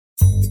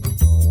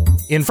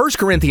In 1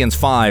 Corinthians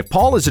 5,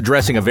 Paul is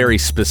addressing a very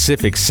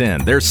specific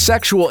sin. There's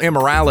sexual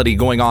immorality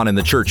going on in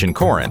the church in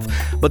Corinth,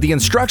 but the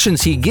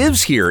instructions he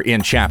gives here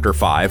in chapter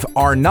 5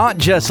 are not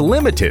just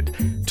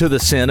limited to the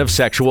sin of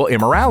sexual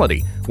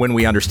immorality when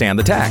we understand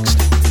the text.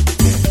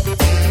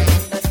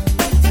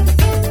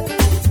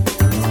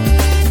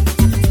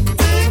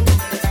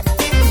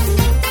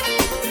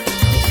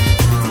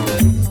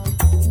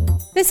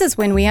 This is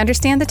When We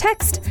Understand the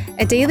Text,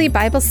 a daily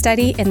Bible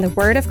study in the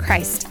Word of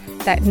Christ,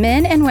 that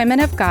men and women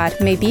of God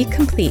may be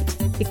complete,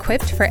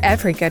 equipped for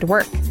every good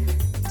work.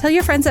 Tell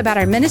your friends about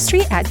our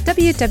ministry at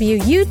wwutt.com.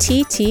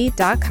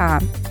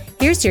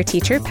 Here's your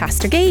teacher,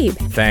 Pastor Gabe.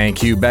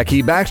 Thank you,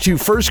 Becky. Back to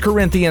 1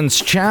 Corinthians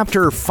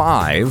chapter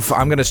 5.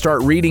 I'm going to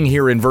start reading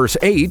here in verse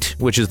 8,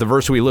 which is the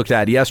verse we looked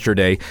at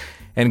yesterday,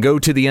 and go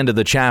to the end of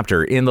the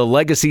chapter. In the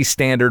Legacy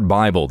Standard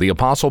Bible, the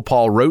Apostle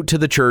Paul wrote to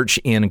the church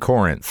in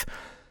Corinth,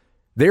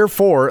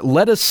 "Therefore,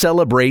 let us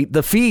celebrate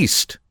the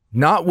feast,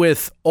 not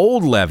with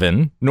old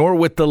leaven, nor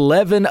with the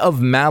leaven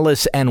of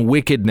malice and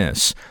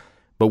wickedness,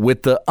 but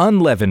with the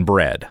unleavened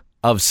bread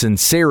of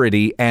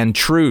sincerity and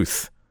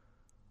truth.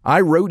 I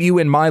wrote you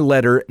in my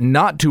letter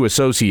not to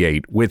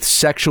associate with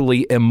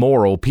sexually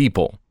immoral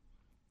people.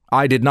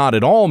 I did not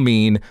at all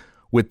mean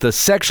with the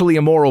sexually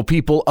immoral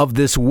people of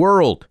this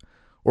world,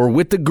 or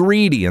with the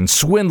greedy and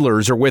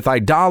swindlers, or with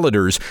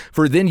idolaters,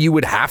 for then you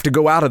would have to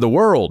go out of the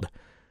world.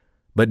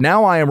 But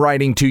now I am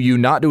writing to you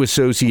not to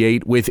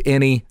associate with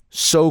any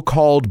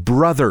so-called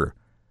brother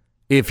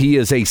if he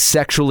is a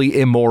sexually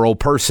immoral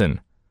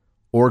person,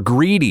 or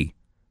greedy,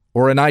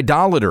 or an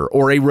idolater,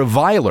 or a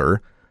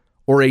reviler,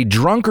 or a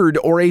drunkard,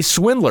 or a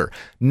swindler,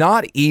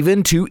 not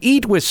even to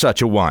eat with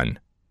such a one.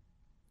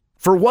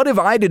 For what have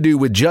I to do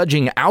with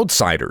judging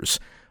outsiders?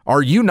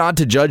 Are you not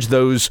to judge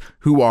those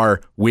who are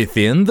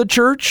within the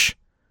church?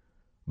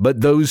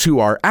 But those who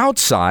are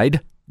outside,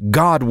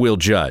 God will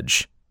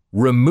judge.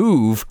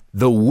 Remove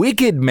the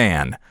wicked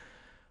man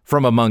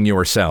from among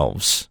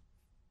yourselves."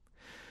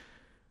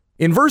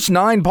 In verse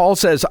 9, Paul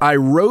says, I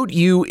wrote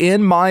you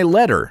in my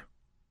letter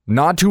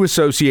not to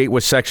associate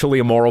with sexually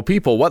immoral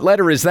people. What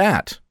letter is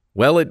that?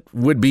 Well, it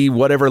would be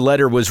whatever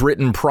letter was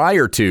written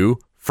prior to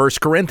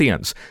 1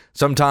 Corinthians,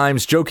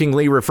 sometimes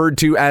jokingly referred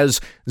to as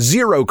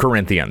 0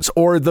 Corinthians,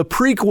 or the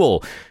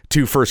prequel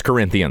to 1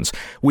 Corinthians.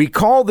 We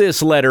call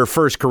this letter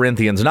 1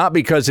 Corinthians not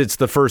because it's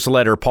the first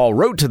letter Paul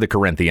wrote to the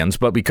Corinthians,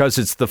 but because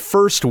it's the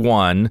first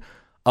one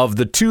of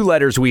the two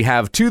letters we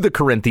have to the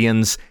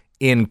Corinthians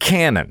in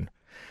canon.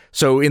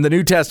 So in the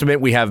New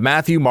Testament, we have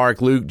Matthew,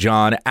 Mark, Luke,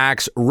 John,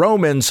 Acts,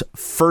 Romans,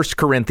 1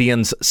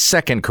 Corinthians,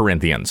 2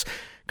 Corinthians.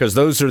 Because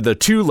those are the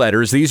two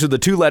letters. These are the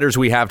two letters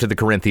we have to the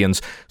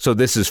Corinthians. So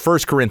this is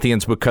 1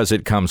 Corinthians because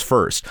it comes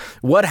first.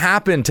 What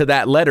happened to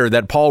that letter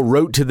that Paul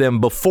wrote to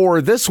them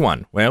before this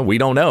one? Well, we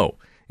don't know.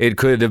 It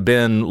could have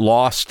been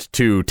lost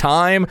to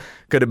time,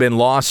 could have been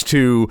lost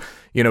to,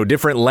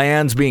 different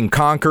lands being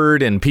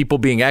conquered and people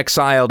being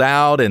exiled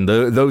out and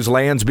those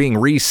lands being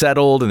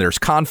resettled, and there's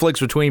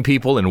conflicts between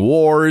people and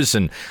wars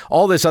and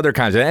all this other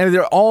kinds of, and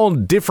they're all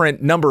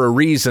different number of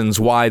reasons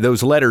why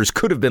those letters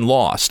could have been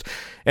lost.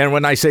 And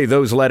when I say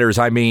those letters,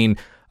 I mean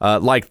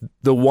like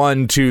the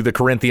one to the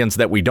Corinthians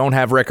that we don't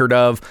have record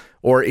of,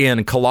 or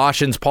in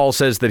Colossians, Paul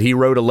says that he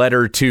wrote a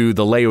letter to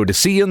the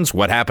Laodiceans.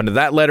 What happened to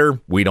that letter?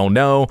 We don't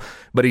know.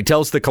 But he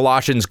tells the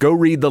Colossians, go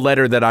read the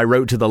letter that I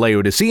wrote to the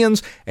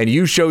Laodiceans, and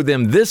you show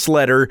them this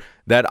letter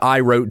that I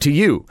wrote to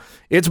you.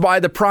 It's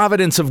by the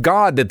providence of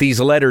God that these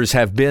letters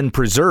have been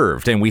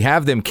preserved, and we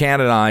have them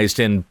canonized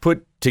and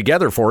put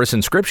together for us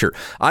in Scripture.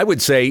 I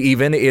would say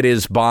even it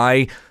is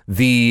by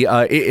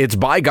it's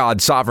by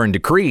God's sovereign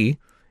decree,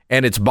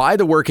 and it's by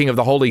the working of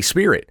the Holy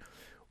Spirit.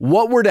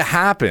 What were to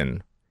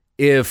happen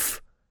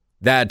if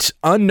that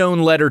unknown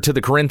letter to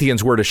the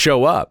Corinthians were to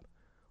show up,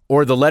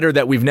 or the letter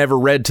that we've never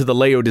read to the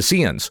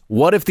Laodiceans?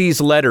 What if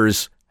these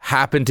letters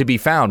happen to be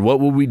found?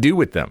 What will we do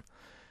with them?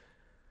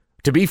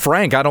 To be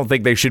frank, I don't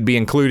think they should be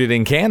included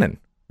in canon,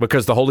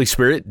 because the Holy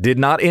Spirit did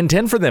not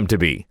intend for them to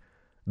be.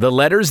 The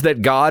letters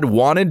that God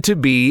wanted to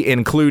be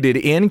included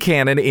in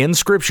canon in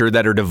Scripture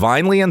that are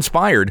divinely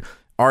inspired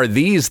are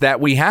these that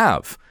we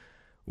have.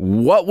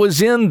 What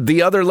was in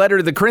the other letter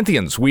to the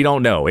Corinthians? We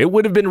don't know. It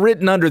would have been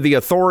written under the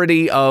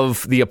authority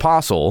of the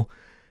apostle,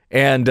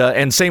 and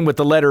same with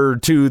the letter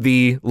to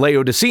the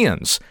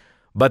Laodiceans.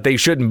 But they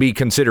shouldn't be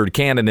considered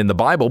canon in the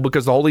Bible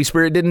because the Holy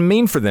Spirit didn't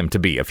mean for them to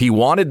be. If he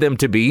wanted them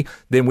to be,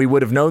 then we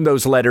would have known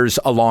those letters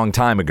a long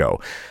time ago.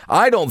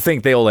 I don't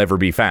think they'll ever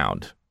be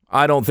found.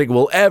 I don't think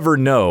we'll ever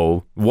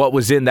know what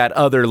was in that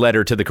other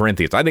letter to the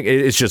Corinthians. I think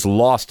it's just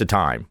lost to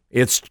time.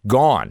 It's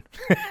gone.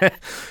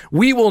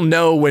 We will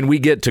know when we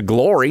get to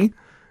glory,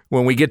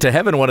 when we get to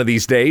heaven one of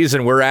these days,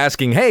 and we're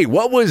asking, hey,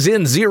 what was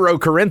in 0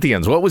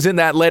 Corinthians? What was in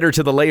that letter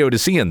to the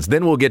Laodiceans?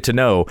 Then we'll get to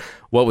know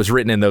what was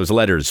written in those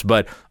letters.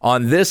 But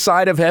on this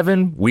side of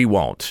heaven, we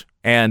won't.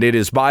 And it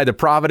is by the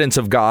providence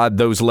of God,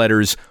 those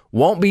letters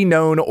won't be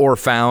known or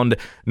found,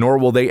 nor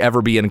will they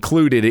ever be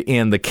included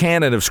in the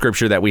canon of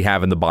Scripture that we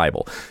have in the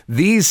Bible.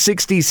 These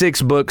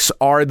 66 books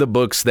are the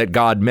books that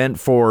God meant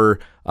for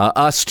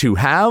us to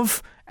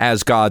have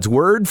as God's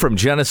word from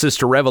Genesis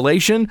to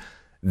Revelation.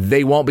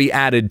 They won't be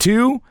added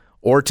to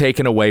or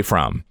taken away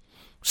from.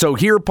 So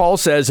here Paul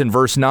says in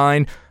verse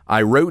 9,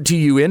 I wrote to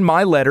you in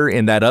my letter,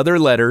 in that other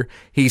letter.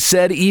 He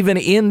said even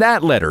in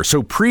that letter.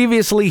 So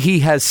previously he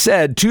has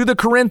said to the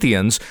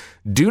Corinthians,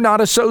 do not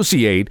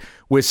associate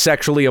with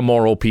sexually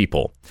immoral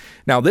people.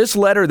 Now, this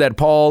letter that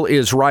Paul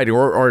is writing,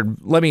 or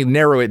let me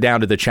narrow it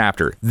down to the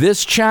chapter.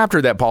 This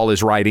chapter that Paul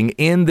is writing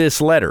in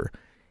this letter,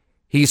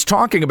 he's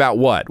talking about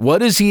what?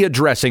 What is he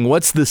addressing?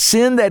 What's the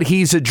sin that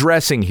he's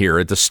addressing here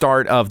at the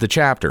start of the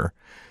chapter?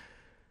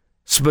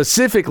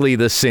 Specifically,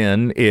 the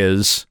sin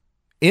is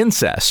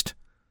incest.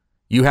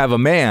 You have a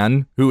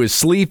man who is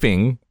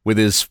sleeping with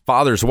his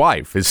father's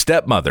wife, his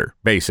stepmother,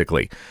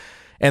 basically.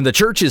 And the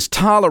church is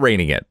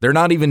tolerating it. They're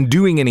not even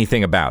doing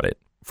anything about it.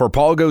 For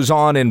Paul goes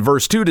on in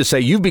verse 2 to say,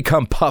 you've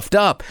become puffed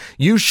up.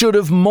 You should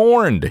have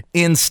mourned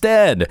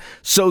instead,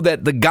 so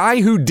that the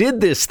guy who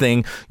did this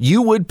thing,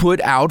 you would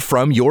put out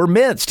from your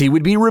midst. He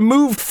would be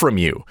removed from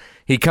you.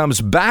 He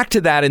comes back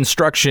to that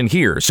instruction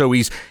here. So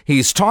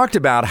he's talked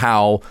about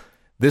how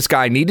this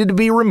guy needed to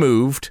be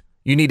removed.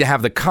 You need to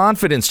have the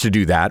confidence to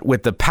do that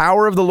with the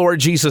power of the Lord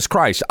Jesus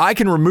Christ. I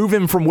can remove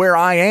him from where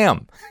I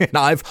am, and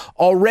I've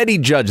already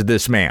judged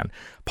this man,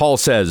 Paul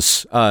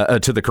says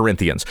to the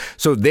Corinthians.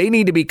 So they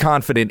need to be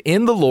confident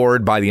in the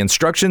Lord by the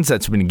instructions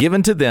that's been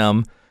given to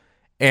them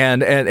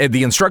and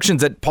the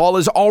instructions that Paul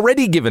has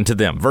already given to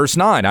them. Verse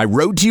 9, I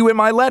wrote to you in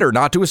my letter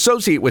not to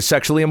associate with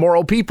sexually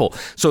immoral people.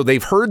 So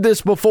they've heard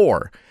this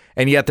before,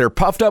 and yet they're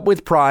puffed up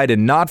with pride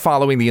and not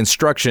following the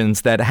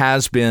instructions that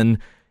has been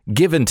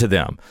given to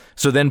them.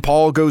 So then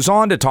Paul goes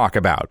on to talk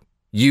about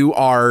you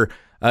are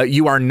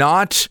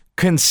not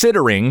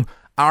considering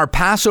our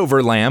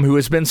Passover lamb who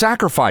has been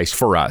sacrificed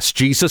for us,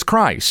 Jesus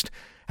Christ,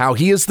 how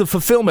he is the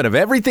fulfillment of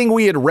everything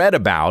we had read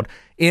about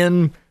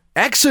in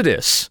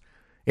Exodus.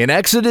 In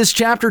Exodus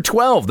chapter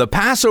 12, the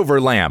Passover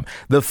lamb,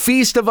 the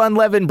feast of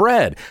unleavened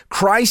bread.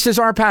 Christ is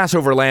our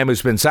Passover lamb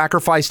who's been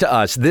sacrificed to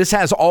us. This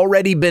has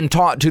already been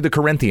taught to the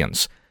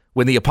Corinthians.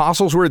 When the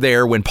apostles were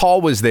there, when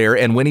Paul was there,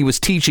 and when he was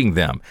teaching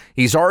them,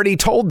 he's already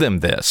told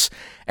them this.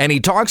 And he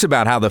talks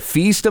about how the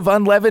feast of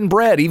unleavened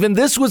bread, even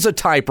this was a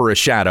type or a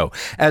shadow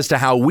as to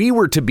how we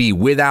were to be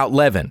without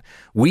leaven.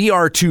 We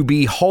are to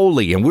be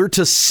holy, and we're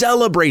to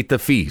celebrate the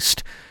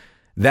feast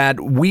that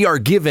we are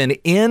given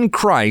in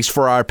Christ,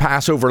 for our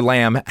Passover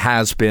lamb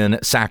has been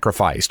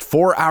sacrificed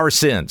for our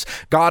sins.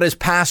 God has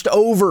passed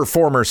over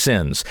former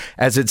sins,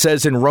 as it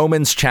says in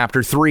Romans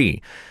chapter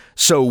 3.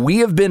 So we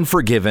have been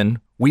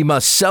forgiven. We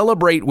must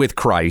celebrate with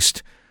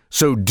Christ.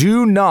 So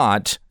do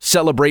not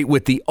celebrate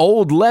with the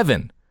old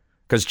leaven,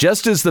 because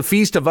just as the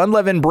Feast of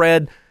Unleavened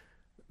Bread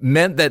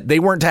meant that they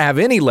weren't to have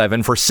any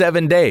leaven for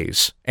 7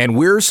 days, and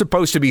we're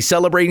supposed to be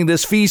celebrating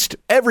this feast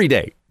every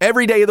day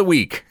of the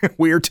week.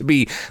 We're to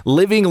be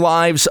living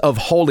lives of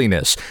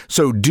holiness.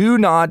 So do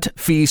not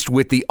feast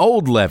with the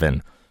old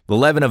leaven, the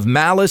leaven of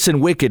malice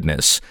and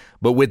wickedness,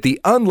 but with the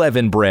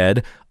unleavened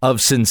bread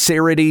of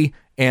sincerity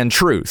and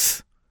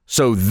truth.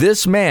 So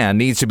this man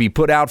needs to be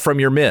put out from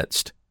your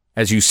midst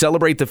as you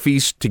celebrate the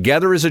feast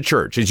together as a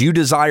church, as you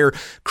desire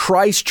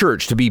Christ's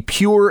church to be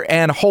pure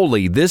and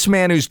holy. This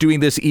man who's doing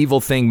this evil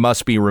thing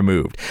must be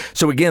removed.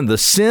 So again, the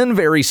sin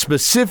very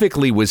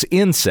specifically was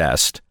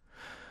incest,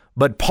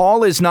 but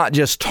Paul is not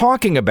just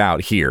talking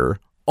about here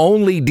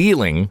only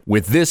dealing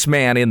with this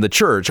man in the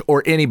church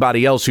or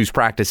anybody else who's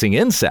practicing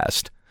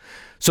incest.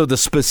 So the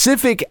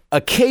specific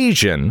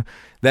occasion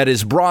that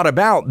is brought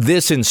about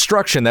this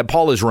instruction that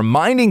Paul is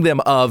reminding them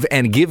of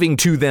and giving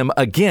to them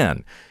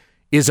again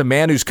is a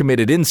man who's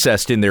committed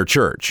incest in their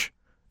church.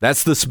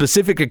 That's the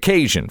specific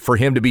occasion for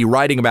him to be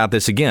writing about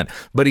this again.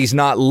 But he's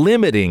not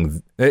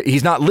limiting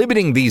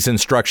these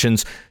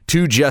instructions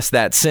to just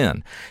that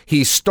sin.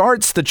 He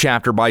starts the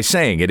chapter by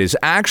saying it is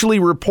actually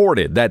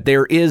reported that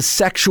there is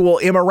sexual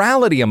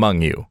immorality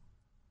among you.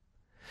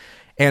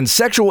 And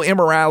sexual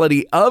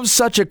immorality of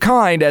such a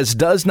kind as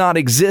does not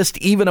exist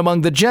even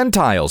among the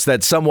Gentiles,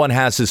 that someone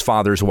has his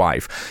father's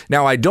wife.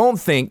 Now, I don't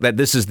think that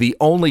this is the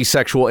only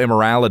sexual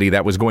immorality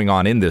that was going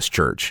on in this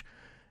church.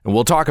 And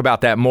we'll talk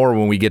about that more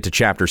when we get to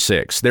chapter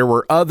 6. There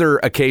were other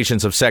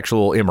occasions of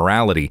sexual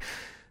immorality.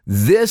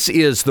 This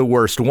is the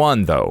worst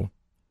one, though.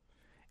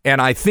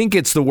 And I think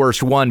it's the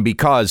worst one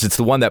because it's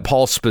the one that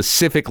Paul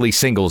specifically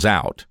singles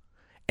out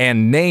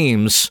and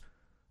names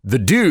the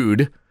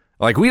dude.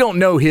 Like, we don't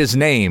know his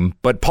name,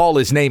 but Paul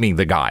is naming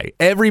the guy.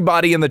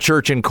 Everybody in the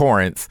church in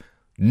Corinth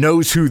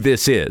knows who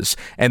this is,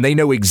 and they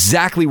know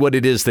exactly what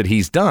it is that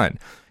he's done.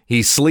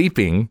 He's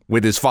sleeping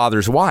with his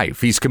father's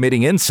wife. He's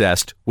committing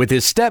incest with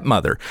his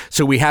stepmother.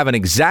 So we have an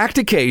exact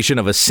occasion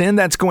of a sin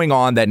that's going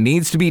on that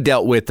needs to be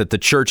dealt with that the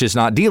church is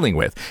not dealing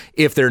with.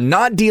 If they're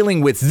not dealing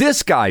with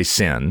this guy's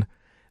sin,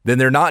 then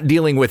they're not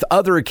dealing with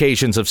other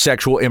occasions of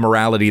sexual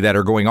immorality that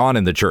are going on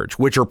in the church,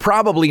 which are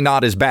probably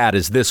not as bad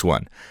as this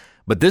one.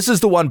 But this is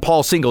the one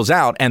Paul singles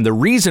out, and the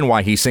reason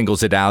why he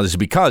singles it out is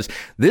because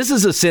this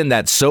is a sin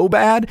that's so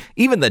bad,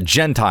 even the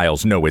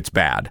Gentiles know it's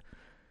bad.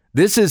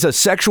 This is a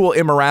sexual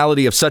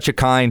immorality of such a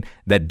kind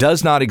that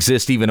does not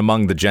exist even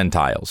among the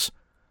Gentiles.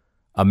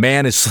 a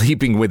man is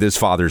sleeping with his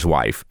father's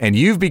wife, and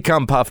you've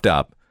become puffed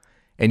up,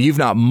 and you've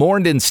not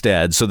mourned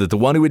instead, so that the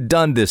one who had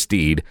done this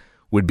deed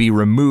would be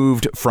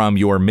removed from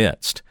your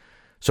midst.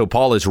 So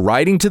Paul is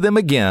writing to them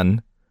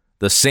again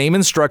the same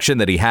instruction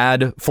that he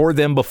had for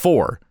them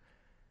before,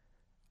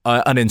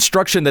 an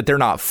instruction that they're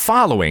not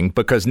following,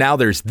 because now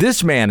there's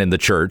this man in the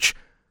church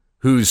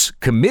who's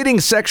committing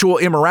sexual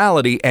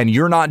immorality, and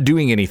you're not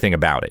doing anything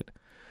about it.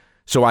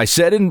 So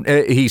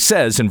he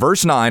says in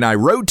verse 9, I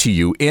wrote to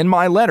you in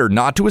my letter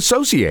not to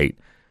associate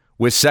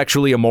with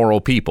sexually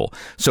immoral people.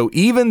 So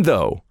even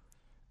though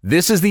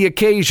this is the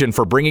occasion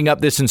for bringing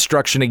up this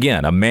instruction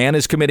again, a man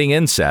is committing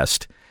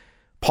incest,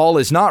 Paul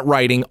is not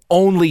writing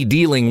only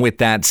dealing with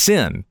that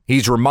sin.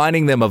 He's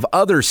reminding them of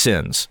other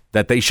sins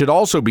that they should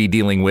also be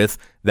dealing with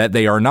that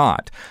they are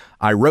not.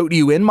 I wrote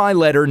you in my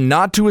letter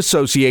not to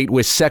associate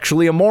with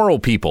sexually immoral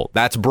people.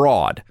 That's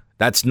broad.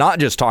 That's not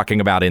just talking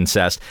about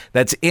incest.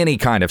 That's any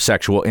kind of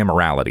sexual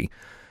immorality.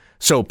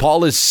 So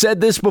Paul has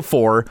said this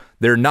before.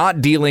 They're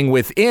not dealing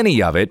with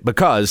any of it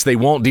because they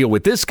won't deal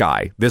with this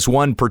guy, this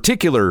one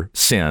particular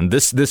sin,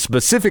 this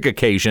specific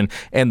occasion,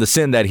 and the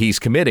sin that he's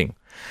committing.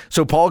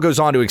 So Paul goes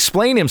on to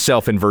explain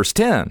himself in verse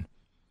 10.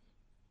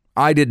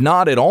 I did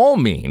not at all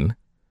mean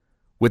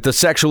with the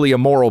sexually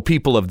immoral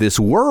people of this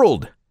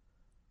world,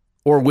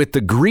 or with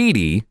the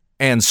greedy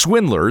and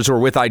swindlers, or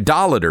with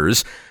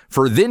idolaters,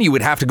 for then you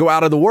would have to go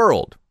out of the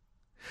world.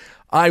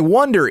 I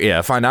wonder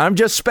if, and I'm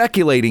just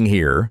speculating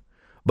here,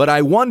 but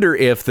I wonder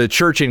if the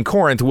church in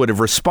Corinth would have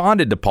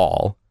responded to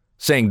Paul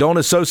saying, don't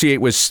associate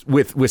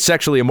with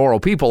sexually immoral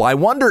people. I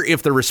wonder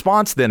if the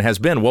response then has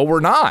been, well, we're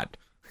not.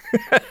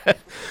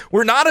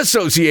 We're not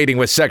associating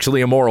with sexually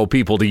immoral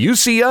people. Do you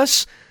see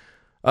us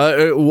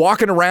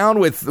walking around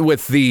with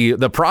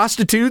the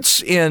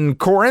prostitutes in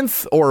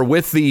Corinth, or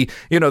with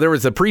there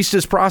was the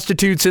priestess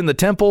prostitutes in the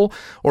temple,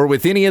 or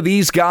with any of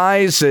these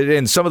guys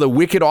and some of the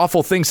wicked,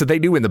 awful things that they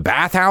do in the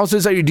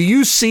bathhouses? Do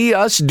you see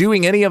us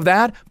doing any of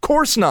that? Of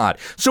course not.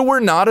 So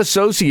we're not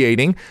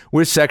associating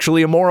with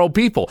sexually immoral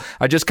people.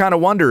 I just kind of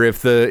wonder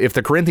if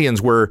the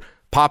Corinthians were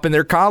popping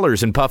their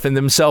collars and puffing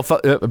themselves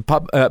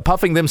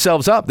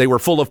up. They were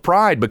full of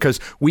pride because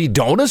we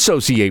don't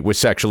associate with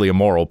sexually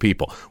immoral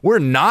people. We're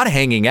not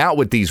hanging out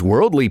with these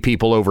worldly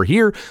people over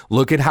here.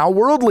 Look at how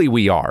worldly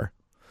we are.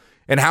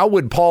 And how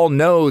would Paul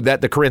know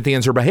that the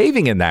Corinthians are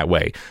behaving in that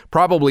way?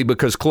 Probably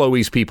because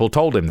Chloe's people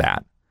told him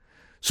that.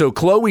 So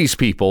Chloe's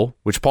people,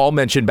 which Paul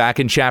mentioned back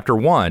in chapter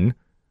 1,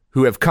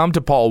 who have come to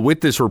Paul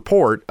with this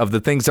report of the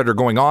things that are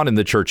going on in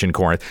the church in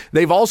Corinth,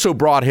 they've also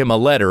brought him a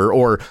letter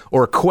or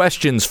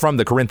questions from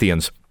the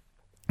Corinthians,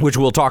 which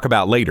we'll talk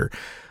about later.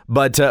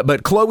 But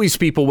Chloe's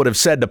people would have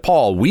said to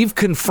Paul, we've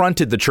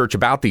confronted the church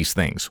about these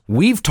things.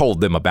 We've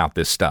told them about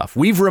this stuff.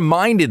 We've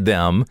reminded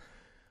them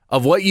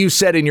of what you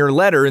said in your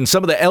letter, and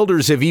some of the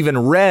elders have even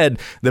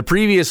read the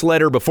previous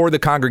letter before the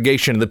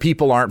congregation, and the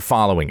people aren't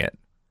following it.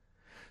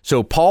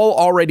 So Paul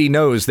already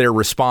knows their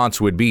response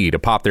would be to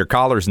pop their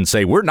collars and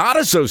say, we're not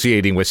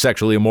associating with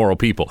sexually immoral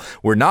people.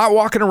 We're not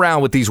walking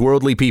around with these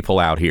worldly people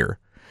out here.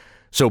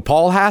 So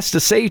Paul has to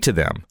say to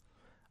them,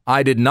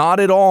 I did not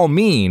at all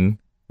mean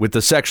with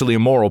the sexually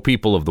immoral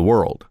people of the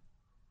world.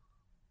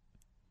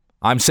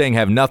 I'm saying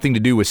have nothing to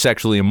do with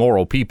sexually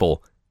immoral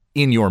people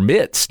in your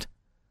midst,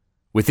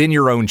 within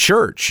your own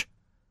church.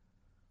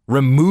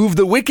 Remove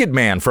the wicked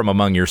man from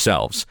among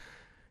yourselves,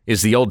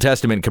 is the Old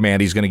Testament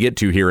command he's going to get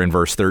to here in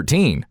verse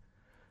 13.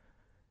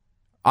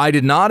 I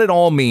did not at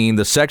all mean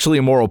the sexually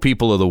immoral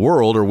people of the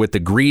world, or with the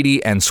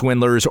greedy and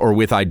swindlers, or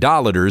with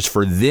idolaters,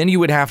 for then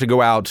you would have to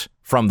go out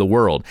from the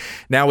world.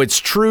 Now, it's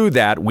true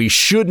that we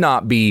should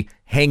not be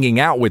hanging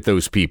out with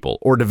those people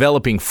or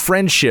developing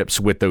friendships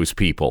with those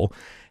people,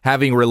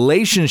 having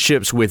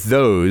relationships with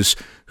those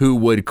who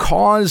would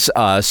cause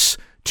us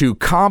to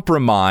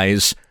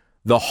compromise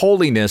the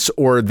holiness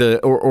or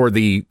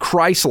the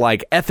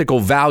Christ-like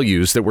ethical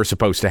values that we're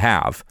supposed to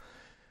have.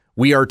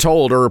 We are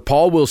told, or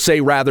Paul will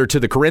say rather to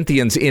the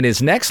Corinthians in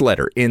his next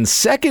letter, in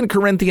 2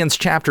 Corinthians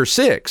chapter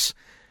 6,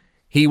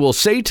 he will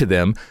say to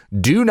them,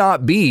 do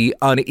not be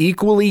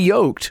unequally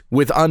yoked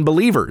with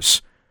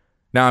unbelievers.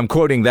 Now, I'm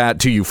quoting that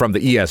to you from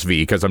the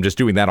ESV because I'm just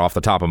doing that off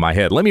the top of my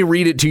head. Let me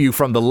read it to you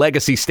from the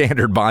Legacy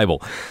Standard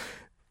Bible.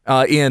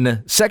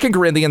 In 2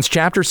 Corinthians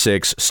chapter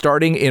 6,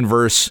 starting in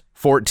verse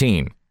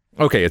 14.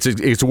 Okay,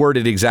 it's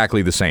worded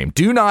exactly the same.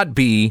 Do not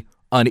be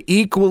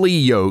unequally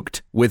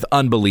yoked with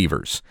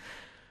unbelievers.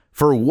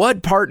 For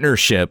what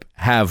partnership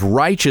have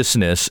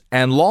righteousness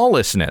and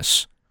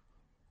lawlessness?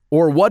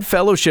 Or what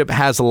fellowship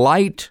has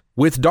light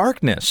with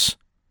darkness?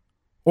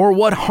 Or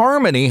what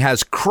harmony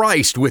has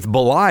Christ with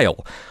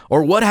Belial?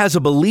 Or what has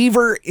a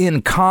believer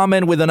in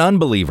common with an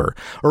unbeliever?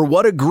 Or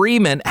what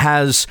agreement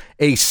has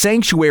a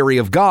sanctuary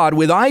of God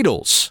with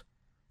idols?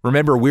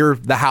 Remember, we're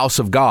the house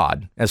of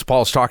God, as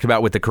Paul's talked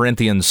about with the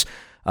Corinthians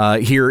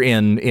here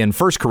in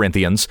 1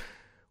 Corinthians.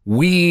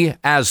 We,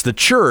 as the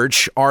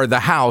church, are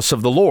the house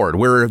of the Lord.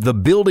 We're the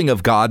building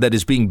of God that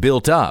is being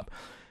built up.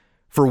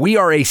 For we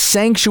are a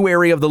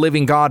sanctuary of the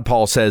living God,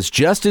 Paul says,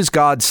 just as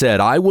God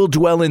said, I will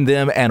dwell in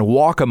them and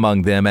walk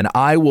among them, and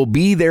I will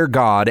be their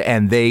God,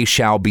 and they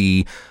shall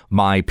be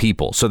my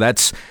people. So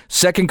that's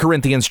 2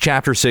 Corinthians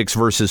chapter 6,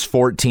 verses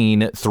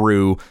 14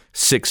 through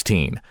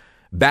 16.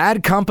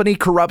 Bad company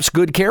corrupts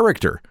good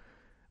character.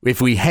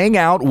 If we hang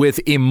out with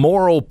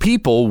immoral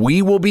people,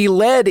 we will be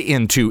led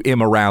into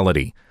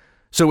immorality.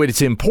 So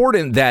it's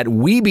important that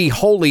we be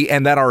holy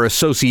and that our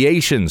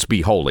associations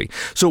be holy.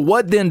 So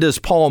what then does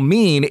Paul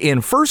mean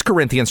in 1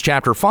 Corinthians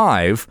chapter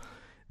 5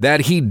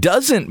 that he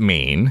doesn't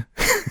mean?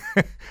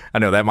 I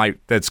know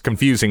that's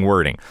confusing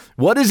wording.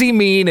 What does he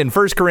mean in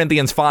 1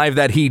 Corinthians 5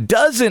 that he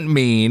doesn't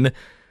mean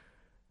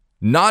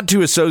not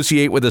to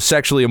associate with the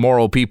sexually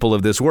immoral people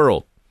of this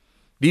world?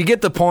 Do you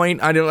get the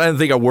point? I don't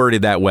think I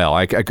worded that well.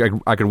 I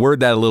could word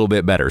that a little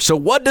bit better. So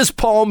what does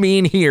Paul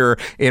mean here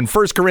in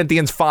 1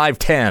 Corinthians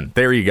 5:10?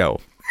 There you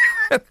go.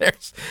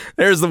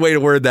 There's the way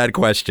to word that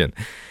question.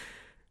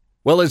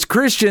 Well, as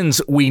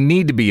Christians, we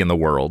need to be in the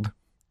world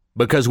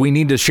because we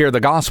need to share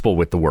the gospel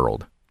with the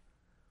world.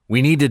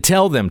 We need to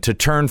tell them to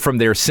turn from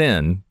their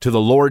sin to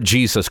the Lord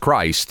Jesus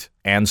Christ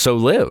and so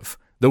live.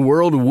 The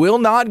world will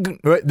not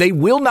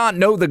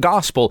know the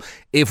gospel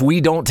if we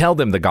don't tell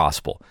them the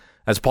gospel.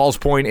 That's Paul's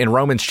point in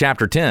Romans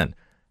chapter 10.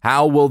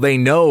 How will they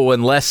know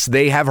unless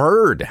they have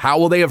heard? How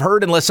will they have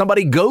heard unless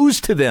somebody goes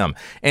to them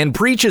and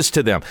preaches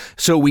to them?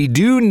 So we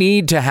do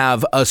need to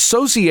have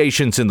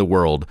associations in the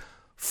world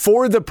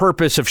for the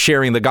purpose of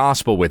sharing the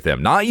gospel with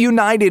them, not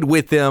united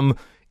with them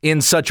in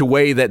such a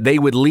way that they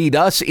would lead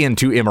us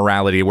into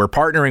immorality. We're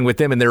partnering with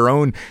them in their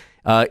own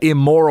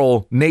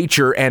immoral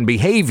nature and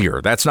behavior.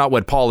 That's not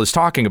what Paul is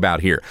talking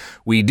about here.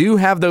 We do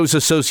have those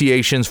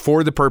associations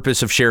for the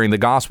purpose of sharing the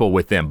gospel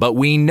with them, but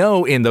we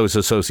know in those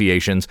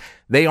associations,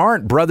 they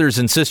aren't brothers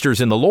and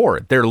sisters in the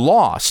Lord. They're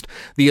lost.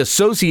 The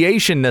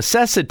association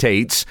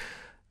necessitates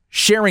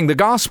sharing the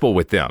gospel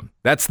with them.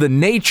 That's the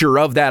nature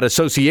of that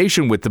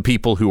association with the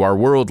people who are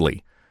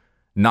worldly.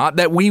 Not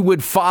that we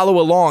would follow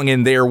along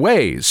in their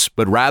ways,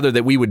 but rather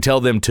that we would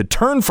tell them to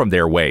turn from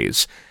their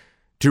ways,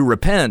 to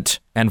repent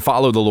and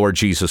follow the Lord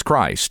Jesus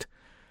Christ.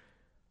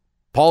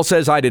 Paul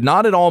says, I did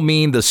not at all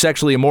mean the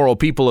sexually immoral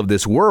people of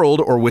this world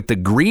or with the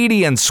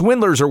greedy and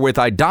swindlers or with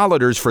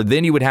idolaters, for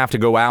then you would have to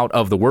go out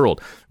of the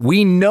world.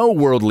 We know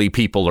worldly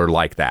people are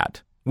like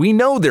that. We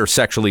know they're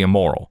sexually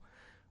immoral.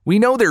 We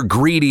know they're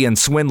greedy and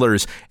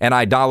swindlers and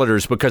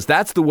idolaters because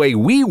that's the way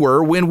we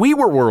were when we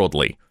were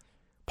worldly.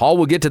 Paul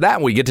will get to that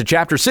when we get to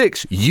chapter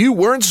 6. You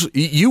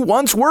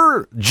once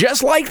were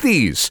just like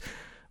these,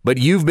 but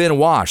you've been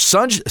washed.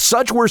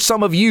 Such were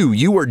some of you.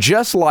 You were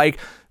just like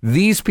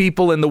these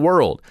people in the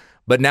world.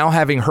 But now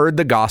having heard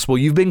the gospel,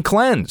 you've been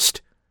cleansed.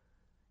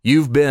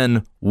 You've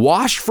been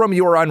washed from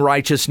your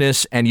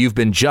unrighteousness, and you've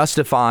been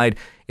justified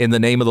in the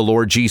name of the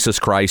Lord Jesus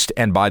Christ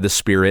and by the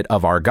Spirit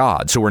of our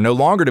God. So we're no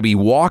longer to be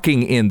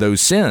walking in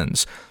those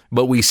sins,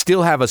 but we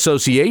still have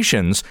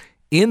associations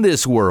in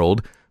this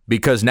world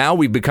because now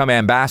we've become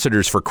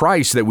ambassadors for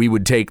Christ that we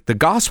would take the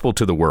gospel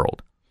to the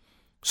world.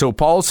 So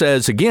Paul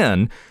says,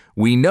 again,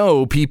 we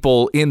know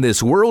people in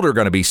this world are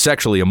going to be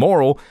sexually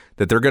immoral,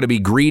 that they're going to be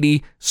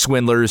greedy,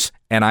 swindlers,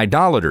 and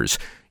idolaters.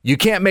 You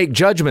can't make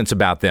judgments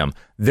about them.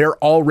 They're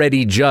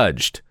already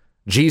judged.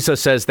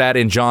 Jesus says that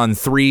in John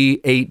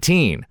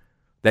 3:18,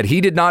 that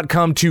he did not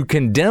come to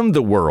condemn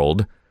the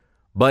world,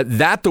 but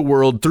that the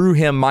world through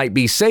him might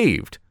be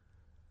saved.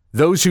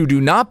 Those who do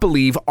not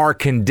believe are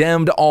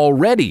condemned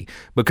already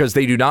because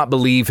they do not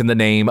believe in the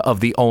name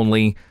of the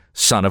only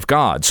Son of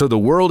God. So the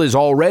world is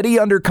already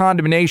under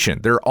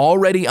condemnation. They're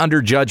already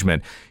under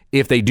judgment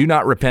if they do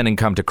not repent and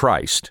come to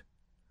Christ.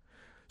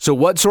 So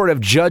what sort of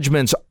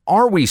judgments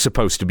are we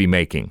supposed to be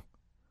making?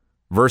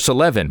 Verse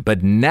 11,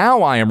 but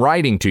now I am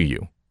writing to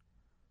you.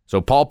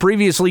 So Paul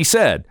previously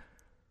said,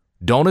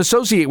 don't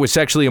associate with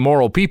sexually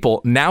immoral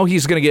people. Now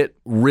he's going to get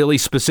really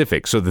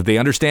specific so that they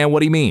understand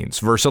what he means.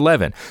 Verse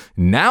 11,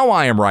 now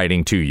I am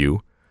writing to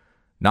you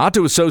not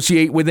to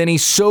associate with any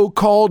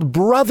so-called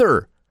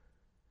brother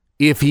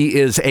if he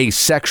is a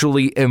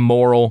sexually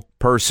immoral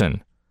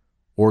person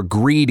or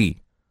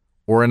greedy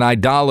or an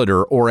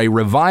idolater or a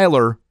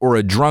reviler or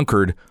a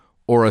drunkard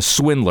or a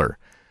swindler,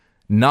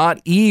 not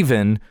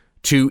even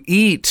to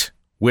eat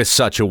with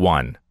such a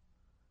one.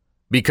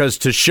 Because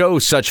to show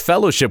such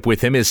fellowship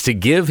with him is to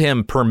give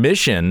him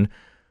permission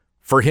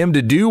for him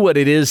to do what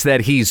it is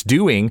that he's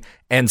doing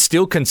and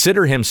still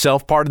consider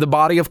himself part of the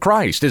body of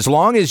Christ. As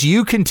long as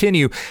you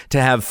continue to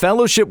have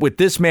fellowship with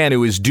this man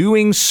who is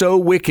doing so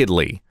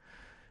wickedly,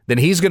 then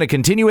he's going to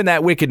continue in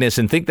that wickedness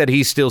and think that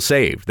he's still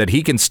saved, that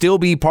he can still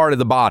be part of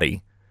the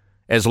body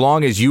as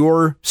long as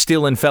you're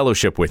still in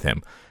fellowship with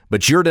him.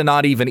 But you're to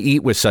not even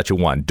eat with such a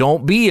one.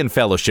 Don't be in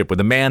fellowship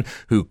with a man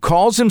who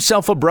calls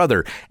himself a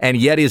brother and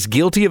yet is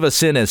guilty of a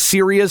sin as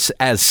serious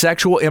as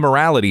sexual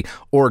immorality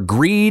or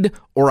greed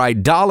or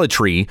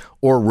idolatry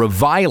or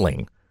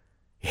reviling,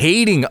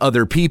 hating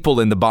other people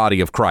in the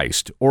body of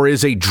Christ, or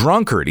is a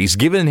drunkard. He's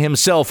given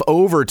himself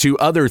over to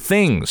other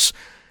things,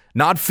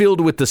 not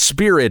filled with the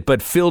Spirit,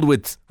 but filled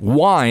with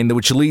wine,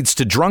 which leads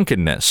to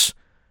drunkenness.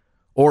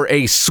 or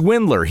a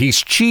swindler.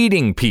 He's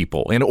cheating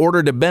people in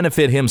order to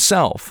benefit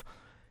himself.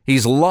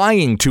 He's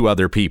lying to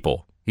other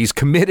people. He's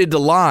committed to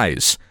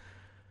lies.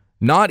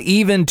 Not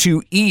even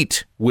to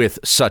eat with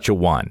such a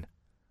one.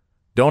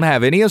 Don't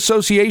have any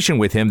association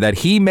with him, that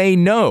he may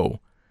know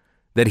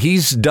that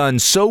he's done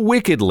so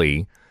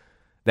wickedly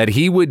that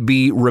he would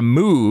be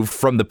removed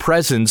from the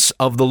presence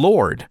of the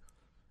Lord.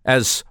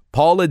 As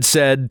Paul had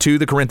said to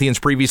the Corinthians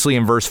previously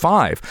in verse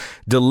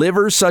 5,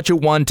 deliver such a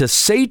one to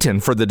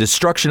Satan for the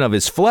destruction of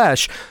his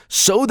flesh,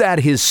 so that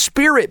his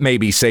spirit may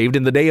be saved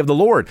in the day of the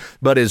Lord.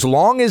 But as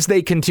long as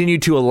they continue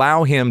to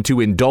allow him to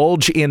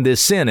indulge in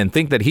this sin and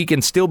think that he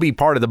can still be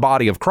part of the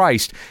body of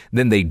Christ,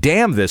 then they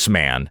damn this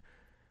man.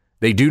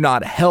 They do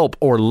not help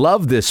or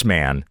love this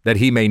man, that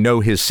he may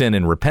know his sin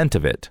and repent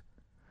of it.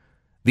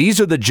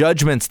 These are the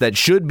judgments that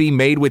should be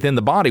made within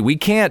the body. We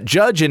can't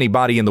judge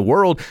anybody in the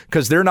world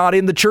because they're not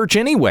in the church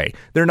anyway.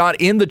 They're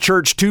not in the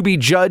church to be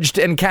judged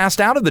and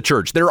cast out of the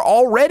church. They're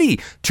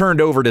already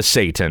turned over to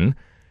Satan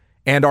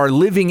and are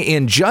living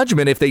in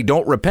judgment if they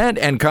don't repent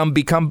and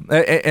become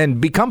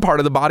part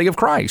of the body of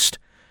Christ.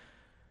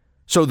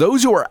 So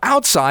those who are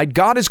outside,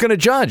 God is going to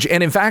judge.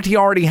 And in fact, he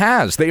already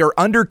has. They are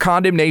under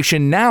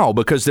condemnation now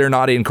because they're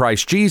not in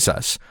Christ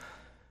Jesus.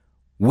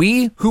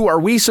 Who are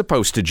we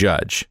supposed to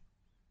judge?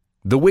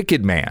 The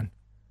wicked man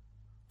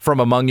from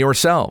among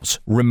yourselves.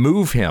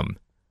 Remove him.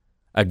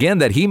 Again,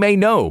 that he may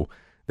know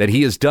that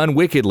he has done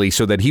wickedly,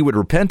 so that he would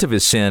repent of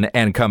his sin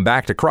and come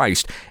back to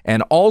Christ.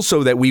 And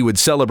also that we would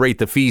celebrate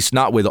the feast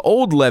not with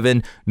old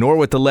leaven, nor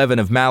with the leaven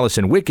of malice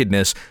and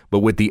wickedness, but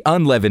with the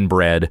unleavened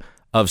bread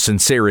of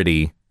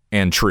sincerity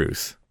and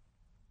truth.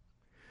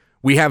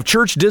 We have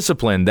church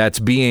discipline that's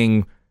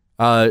being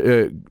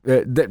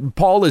that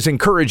Paul is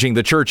encouraging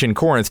the church in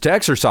Corinth to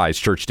exercise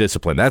church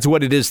discipline. That's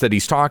what it is that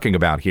he's talking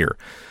about here.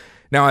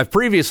 Now, I've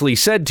previously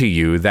said to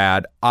you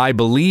that I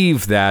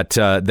believe that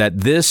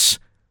this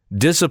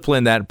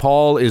discipline that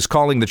Paul is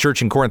calling the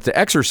church in Corinth to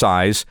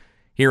exercise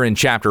here in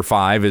chapter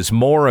 5 is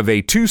more of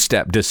a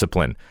two-step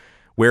discipline,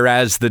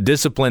 whereas the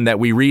discipline that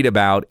we read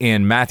about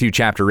in Matthew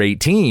chapter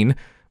 18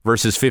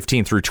 verses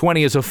 15 through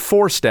 20 is a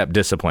four-step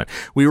discipline.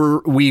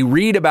 We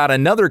read about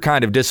another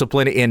kind of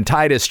discipline in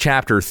Titus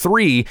chapter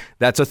 3.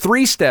 That's a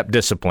three-step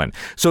discipline.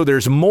 So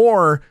there's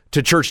more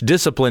to church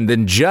discipline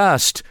than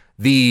just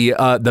the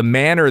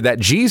manner that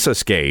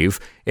Jesus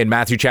gave in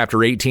Matthew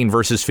chapter 18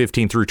 verses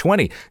 15 through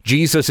 20.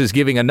 Jesus is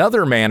giving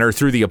another manner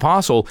through the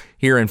apostle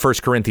here in 1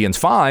 Corinthians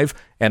 5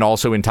 and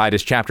also in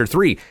Titus chapter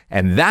 3.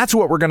 And that's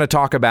what we're going to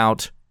talk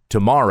about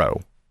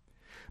tomorrow.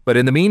 But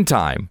in the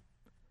meantime,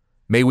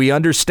 may we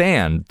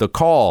understand the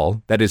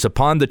call that is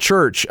upon the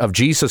church of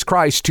Jesus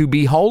Christ to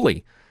be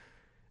holy,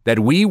 that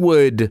we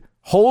would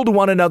hold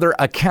one another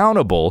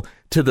accountable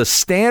to the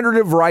standard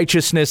of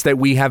righteousness that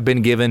we have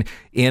been given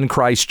in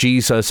Christ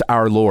Jesus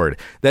our Lord,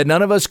 that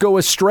none of us go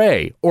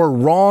astray or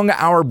wrong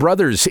our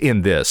brothers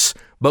in this,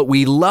 but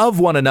we love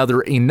one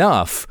another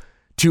enough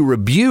to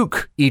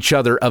rebuke each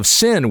other of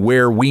sin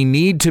where we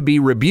need to be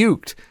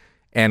rebuked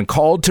and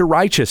called to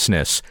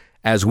righteousness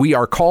as we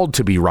are called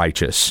to be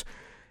righteous.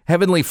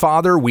 Heavenly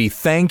Father, we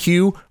thank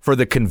you for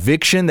the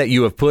conviction that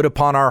you have put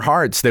upon our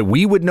hearts, that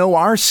we would know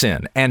our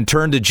sin and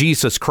turn to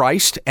Jesus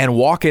Christ and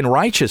walk in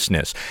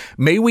righteousness.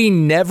 May we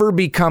never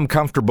become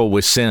comfortable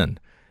with sin,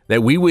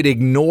 that we would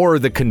ignore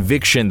the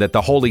conviction that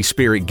the Holy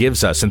Spirit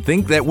gives us and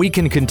think that we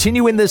can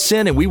continue in this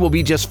sin and we will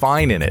be just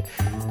fine in it.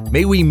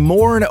 May we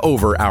mourn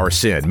over our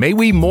sin. May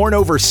we mourn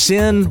over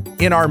sin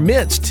in our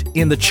midst,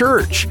 in the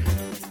church,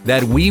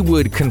 that we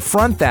would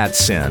confront that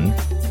sin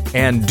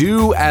and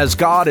do as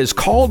God has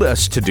called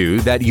us to do,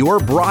 that your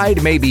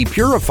bride may be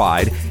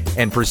purified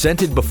and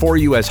presented before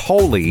you as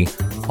holy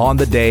on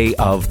the day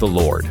of the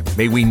Lord.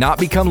 May we not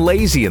become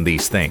lazy in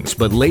these things,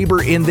 but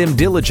labor in them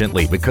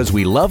diligently because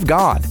we love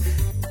God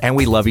and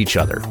we love each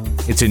other.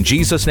 It's in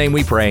Jesus' name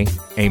we pray.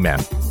 Amen.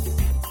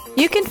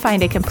 You can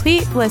find a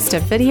complete list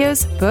of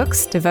videos,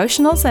 books,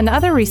 devotionals, and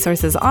other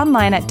resources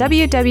online at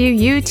www.utt.com.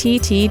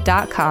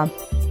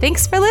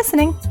 Thanks for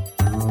listening.